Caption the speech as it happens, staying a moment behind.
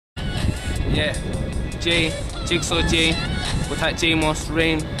Yeah, Jay, Jigsaw Jay, with that J Moss,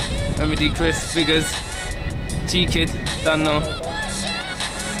 Rain, Remedy Chris, Figures, G Kid, don't know.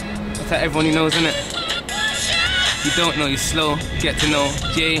 With that everyone he knows, innit? You don't know, you slow, get to know.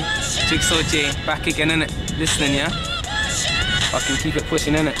 Jay, Jigsaw Jay, back again, innit? Listening, yeah? Fucking keep it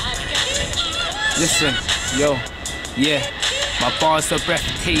pushing, innit? Listen, yo, yeah. My bars are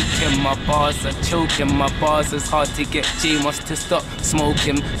breathtaking, my bars are choking, my bars is hard to get J Moss to stop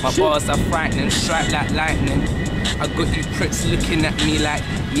smoking. My bars are frightening, strike like lightning. I got you pricks looking at me like,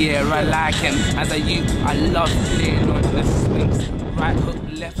 yeah, I like him. As a youth, I love playing on the swings. Right hook,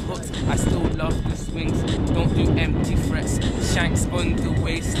 left hooks, I still love the swings. Don't do empty threats, shanks on the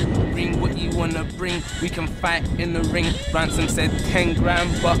waist. Bring what you wanna bring, we can fight in the ring. Ransom said 10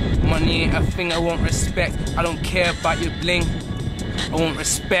 grand, but money ain't a thing I won't respect. I don't care about your bling, I want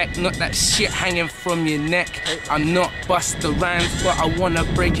respect, not that shit hanging from your neck. I'm not Busta Rhymes, but I wanna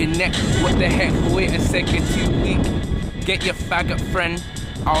break your neck. What the heck, wait a sec, you're too weak. Get your faggot friend,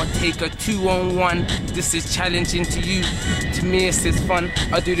 I'll take a 2-on-1. This is challenging to you, to me it's just fun.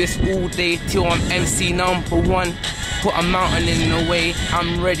 I do this all day till I'm MC #1. Put a mountain in the way,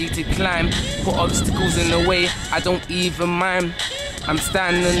 I'm ready to climb. Put obstacles in the way, I don't even mind. I'm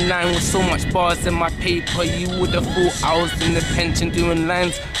standing in line with so much bars in my paper, you would've thought I was in the pension doing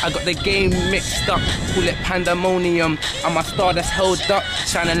lines. I got the game mixed up, call it pandemonium. I'm a star that's held up,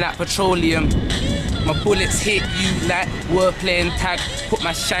 shining like petroleum. My bullets hit you like we're playing tag. Put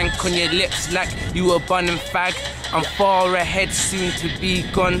my shank on your lips like you were bunning fag. I'm far ahead, soon to be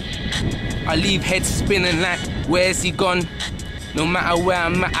gone. I leave heads spinning like, where's he gone? No matter where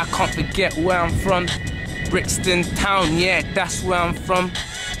I'm at, I can't forget where I'm from. Brixton town, yeah, that's where I'm from.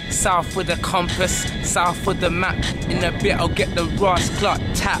 South with the compass, south with the map. In a bit I'll get the Ross Clark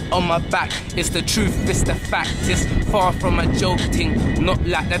tap on my back. It's the truth, it's the fact, it's far from a joke thing. Not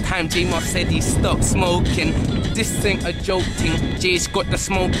like the time J Moss said he stopped smoking. This ain't a joke thing, Jay's got the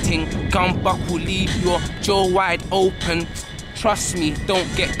smoke thing. Gun buckle, leave your jaw wide open. Trust me, don't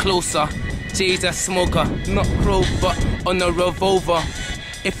get closer. Jay's a smoker, not crow, but on a revolver.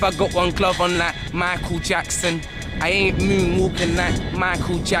 If I got one glove on like Michael Jackson, I ain't moonwalking like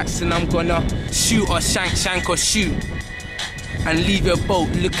Michael Jackson. I'm gonna shoot or shank or shoot and leave your boat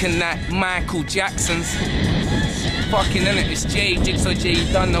looking like Michael Jackson's. Fucking innit, it's Jay, Jigsaw Jay,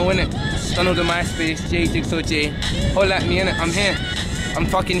 you don't know innit? Don't know the MySpace, Jay, Jigsaw Jay. Holla at me innit, I'm here. I'm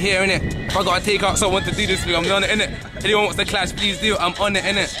fucking here innit. If I gotta take out someone to do this thing, I'm on it innit. Anyone wants to clash, please do, I'm on it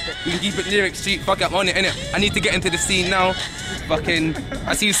innit. We can keep it lyric street, fuck it, I'm on it innit. I need to get into the scene now. Fucking,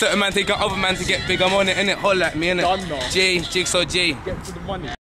 I see certain man take out other man to get big, I'm on it innit. Holla at me innit. Jay, Jigsaw Jay. Get to the money.